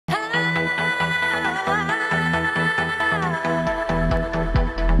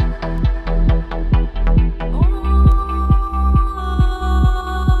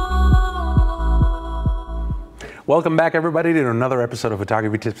Welcome back, everybody, to another episode of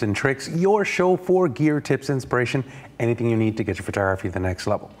Photography Tips and Tricks, your show for gear, tips, inspiration, anything you need to get your photography to the next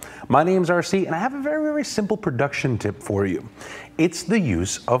level. My name's RC, and I have a very, very simple production tip for you. It's the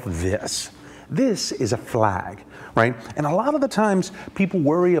use of this. This is a flag, right? And a lot of the times people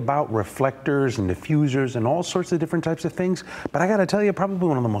worry about reflectors and diffusers and all sorts of different types of things, but I gotta tell you, probably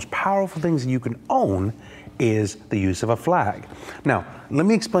one of the most powerful things that you can own is the use of a flag. Now, let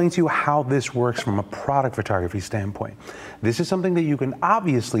me explain to you how this works from a product photography standpoint. This is something that you can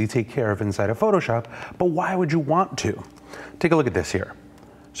obviously take care of inside of Photoshop, but why would you want to? Take a look at this here.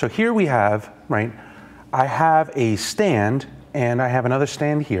 So here we have, right, I have a stand and I have another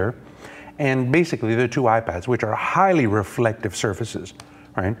stand here, and basically they're two iPads, which are highly reflective surfaces,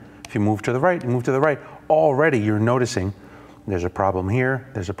 right? If you move to the right, you move to the right, already you're noticing there's a problem here,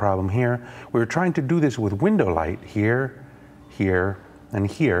 there's a problem here. We're trying to do this with window light here, here, and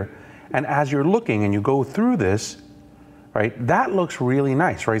here. And as you're looking and you go through this, right, that looks really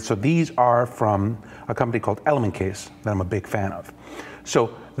nice, right? So these are from a company called Element Case that I'm a big fan of.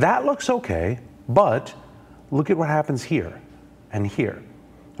 So that looks okay, but look at what happens here and here.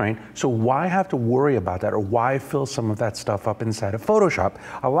 Right? So why have to worry about that, or why fill some of that stuff up inside of Photoshop?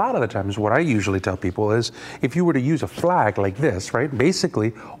 A lot of the times what I usually tell people is if you were to use a flag like this, right,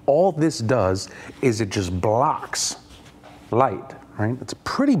 basically all this does is it just blocks light, right? It's a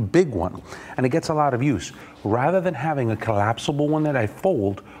pretty big one and it gets a lot of use. Rather than having a collapsible one that I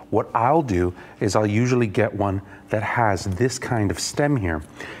fold, what I'll do is I'll usually get one that has this kind of stem here.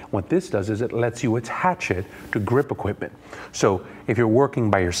 What this does is it lets you attach it to grip equipment. So if you're working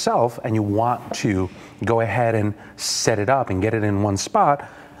by yourself and you want to go ahead and set it up and get it in one spot,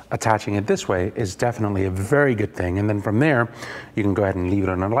 attaching it this way is definitely a very good thing. And then from there, you can go ahead and leave it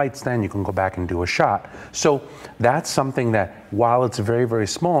on a light stand. You can go back and do a shot. So that's something that while it's very, very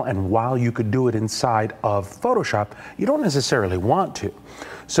small and while you could do it inside of Photoshop, you don't necessarily want to.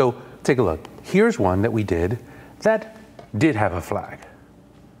 So take a look. Here's one that we did that did have a flag.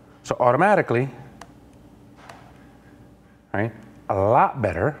 So automatically, right, a lot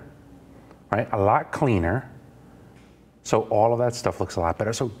better, right, a lot cleaner. So all of that stuff looks a lot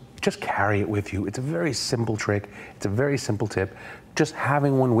better. So just carry it with you. It's a very simple trick. It's a very simple tip. Just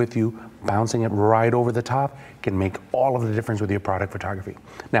having one with you, bouncing it right over the top can make all of the difference with your product photography.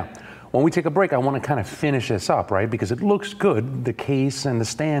 Now, when we take a break, I want to kind of finish this up, right? Because it looks good. The case and the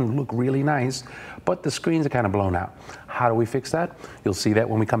stand look really nice, but the screens are kind of blown out. How do we fix that? You'll see that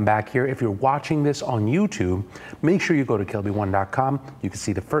when we come back here. If you're watching this on YouTube, make sure you go to KelbyOne.com. You can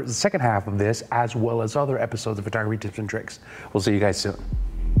see the second half of this as well as other episodes of Photography Tips and Tricks. We'll see you guys soon.